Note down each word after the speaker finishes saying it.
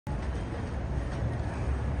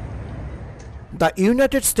The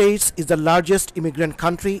United States is the largest immigrant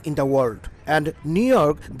country in the world, and New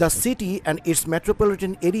York, the city and its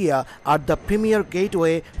metropolitan area, are the premier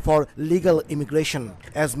gateway for legal immigration.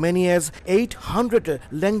 As many as 800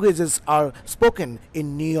 languages are spoken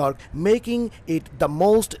in New York, making it the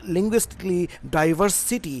most linguistically diverse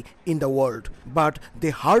city in the world. But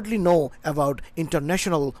they hardly know about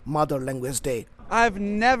International Mother Language Day. I've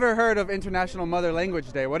never heard of International Mother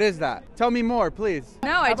Language Day. What is that? Tell me more, please.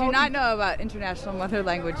 No, I do not know about International Mother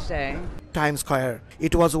Language Day. Times Square.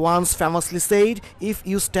 It was once famously said, if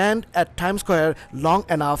you stand at Times Square long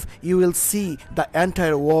enough, you will see the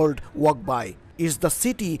entire world walk by. It's the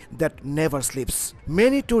city that never sleeps.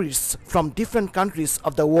 Many tourists from different countries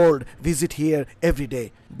of the world visit here every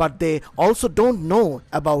day, but they also don't know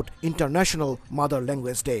about International Mother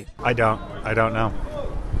Language Day. I don't know.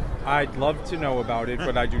 I'd love to know about it,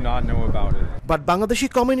 but I do not know about it. But Bangladeshi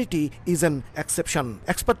community is an exception.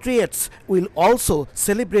 Expatriates will also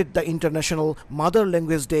celebrate the International Mother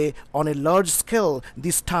Language Day on a large scale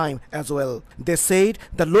this time as well. They said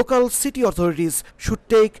the local city authorities should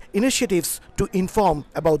take initiatives to inform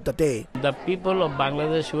about the day. The people of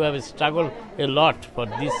Bangladesh who have struggled a lot for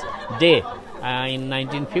this day in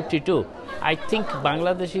 1952, I think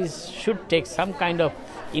Bangladeshis should take some kind of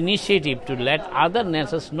initiative to let other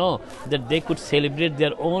nations know that they could celebrate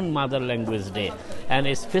their own mother language day,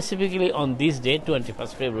 and specifically on this day,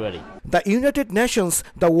 21st February. The United Nations,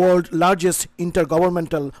 the world's largest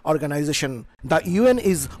intergovernmental organization, the UN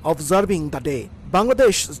is observing the day.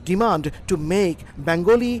 Bangladesh's demand to make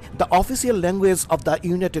Bengali the official language of the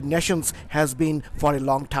United Nations has been for a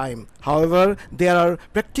long time. However, there are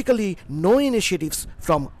practically no initiatives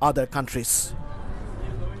from other countries.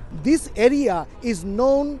 This area is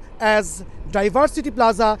known as Diversity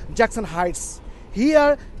Plaza, Jackson Heights.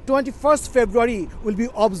 Here, 21st February will be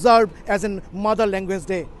observed as a Mother Language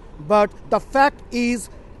Day. But the fact is,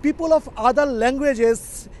 people of other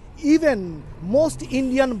languages, even most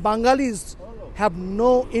Indian Bengalis, have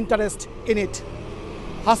no interest in it.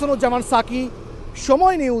 Hassanuzzaman Saki,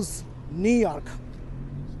 Somoy News, New York.